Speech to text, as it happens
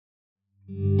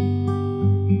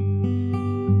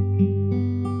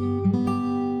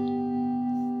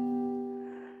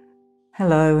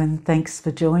Hello, and thanks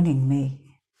for joining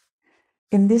me.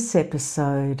 In this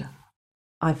episode,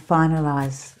 I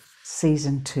finalise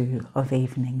season 2 of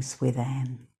Evenings with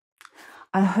Anne.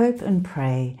 I hope and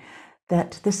pray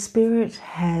that the Spirit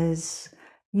has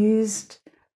used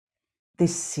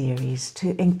this series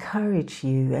to encourage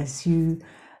you as you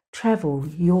travel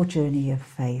your journey of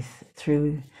faith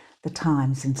through the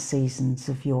times and seasons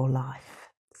of your life.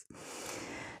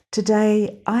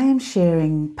 Today, I am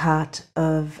sharing part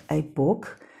of a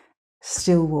book,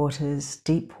 Still Waters,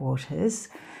 Deep Waters,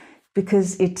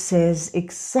 because it says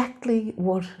exactly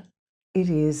what it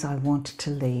is I want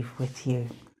to leave with you.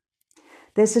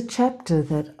 There's a chapter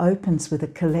that opens with a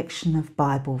collection of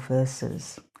Bible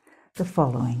verses, the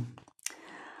following.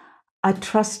 I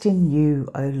trust in you,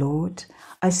 O Lord.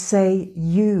 I say,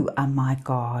 you are my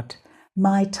God.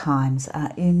 My times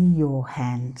are in your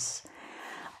hands.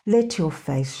 Let your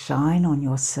face shine on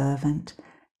your servant.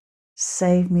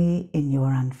 Save me in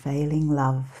your unfailing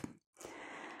love.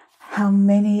 How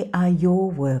many are your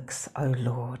works, O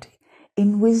Lord?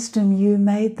 In wisdom you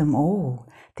made them all.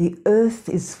 The earth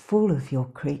is full of your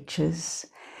creatures.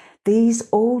 These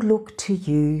all look to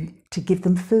you to give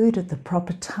them food at the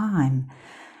proper time.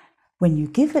 When you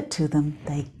give it to them,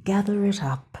 they gather it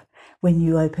up. When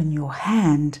you open your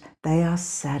hand, they are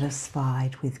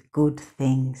satisfied with good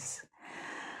things.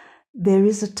 There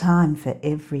is a time for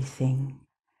everything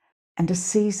and a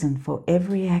season for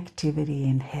every activity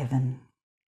in heaven.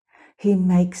 He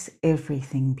makes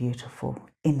everything beautiful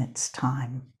in its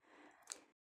time.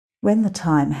 When the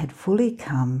time had fully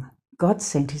come, God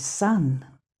sent his Son.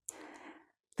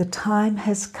 The time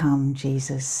has come,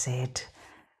 Jesus said.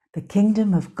 The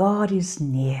kingdom of God is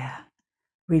near.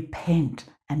 Repent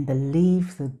and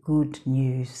believe the good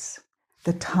news.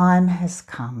 The time has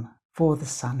come for the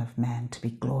Son of Man to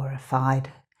be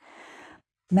glorified.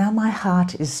 Now my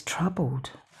heart is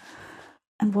troubled.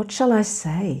 And what shall I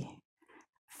say?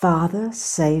 Father,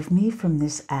 save me from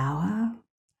this hour?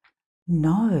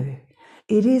 No,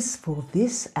 it is for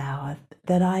this hour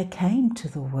that I came to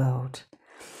the world.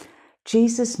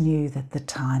 Jesus knew that the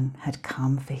time had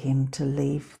come for him to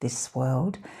leave this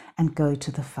world and go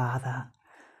to the Father.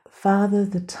 Father,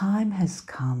 the time has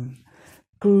come.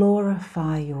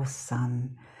 Glorify your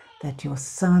Son, that your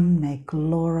Son may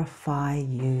glorify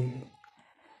you.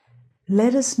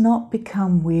 Let us not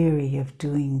become weary of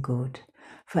doing good,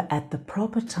 for at the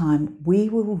proper time we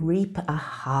will reap a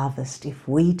harvest if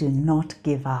we do not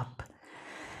give up.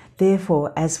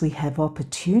 Therefore, as we have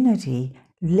opportunity,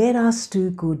 let us do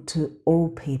good to all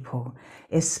people,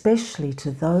 especially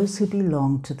to those who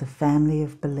belong to the family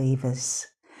of believers.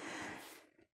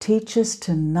 Teach us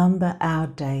to number our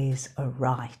days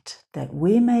aright, that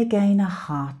we may gain a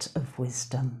heart of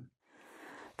wisdom.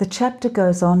 The chapter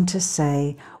goes on to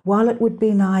say, while it would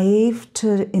be naive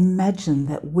to imagine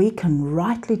that we can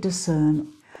rightly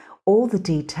discern all the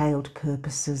detailed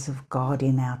purposes of God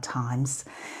in our times,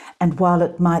 and while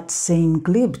it might seem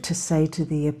glib to say to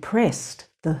the oppressed,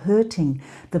 the hurting,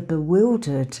 the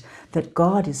bewildered, that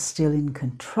God is still in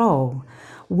control,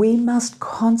 we must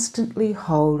constantly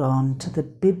hold on to the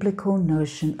biblical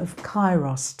notion of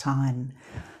kairos time,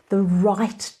 the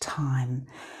right time,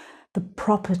 the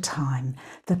proper time,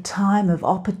 the time of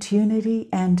opportunity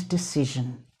and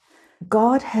decision.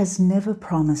 God has never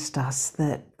promised us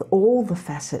that all the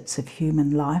facets of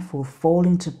human life will fall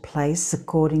into place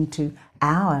according to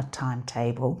our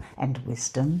timetable and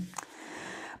wisdom,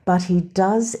 but he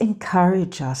does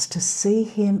encourage us to see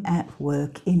him at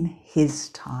work in his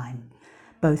time,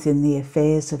 both in the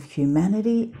affairs of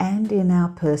humanity and in our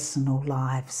personal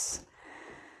lives.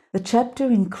 The chapter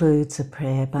includes a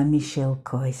prayer by Michel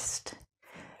Koist.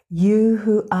 You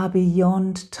who are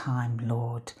beyond time,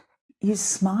 Lord, you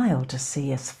smile to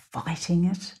see us fighting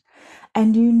it,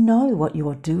 and you know what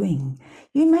you're doing.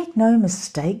 You make no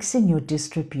mistakes in your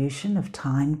distribution of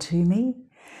time to me.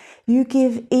 You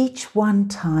give each one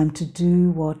time to do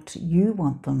what you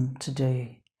want them to do.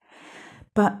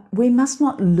 But we must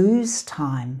not lose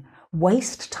time,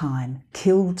 waste time,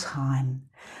 kill time.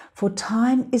 For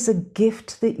time is a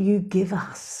gift that you give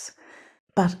us,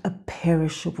 but a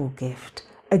perishable gift,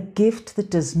 a gift that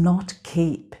does not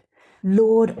keep.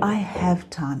 Lord, I have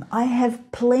time. I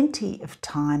have plenty of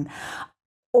time,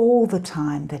 all the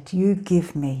time that you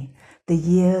give me, the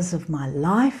years of my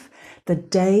life, the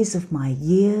days of my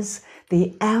years,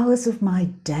 the hours of my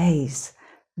days.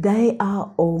 They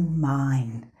are all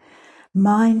mine.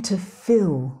 Mine to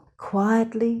fill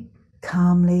quietly,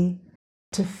 calmly,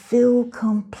 to fill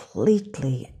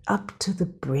completely up to the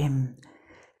brim.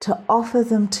 to offer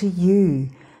them to you,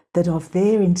 that of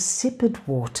their insipid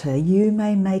water you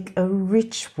may make a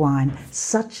rich wine,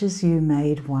 such as you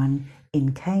made one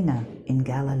in Cana in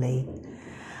Galilee.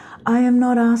 I am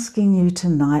not asking you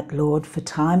tonight, Lord, for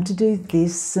time to do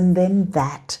this and then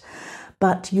that,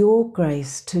 but your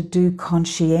grace to do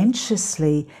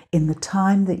conscientiously in the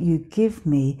time that you give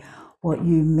me what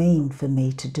you mean for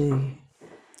me to do.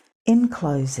 In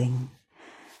closing,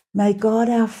 may God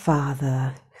our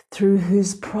Father, through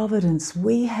whose providence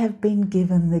we have been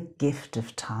given the gift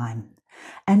of time,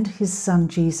 and his Son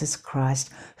Jesus Christ,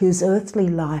 whose earthly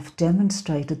life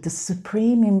demonstrated the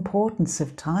supreme importance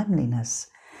of timeliness,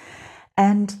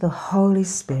 and the Holy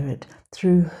Spirit,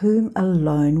 through whom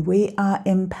alone we are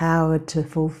empowered to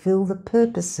fulfill the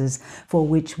purposes for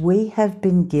which we have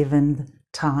been given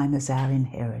time as our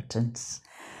inheritance.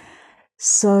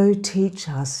 So teach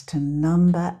us to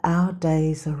number our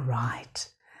days aright,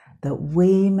 that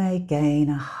we may gain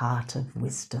a heart of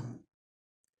wisdom.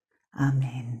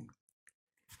 Amen.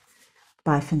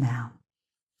 Bye for now.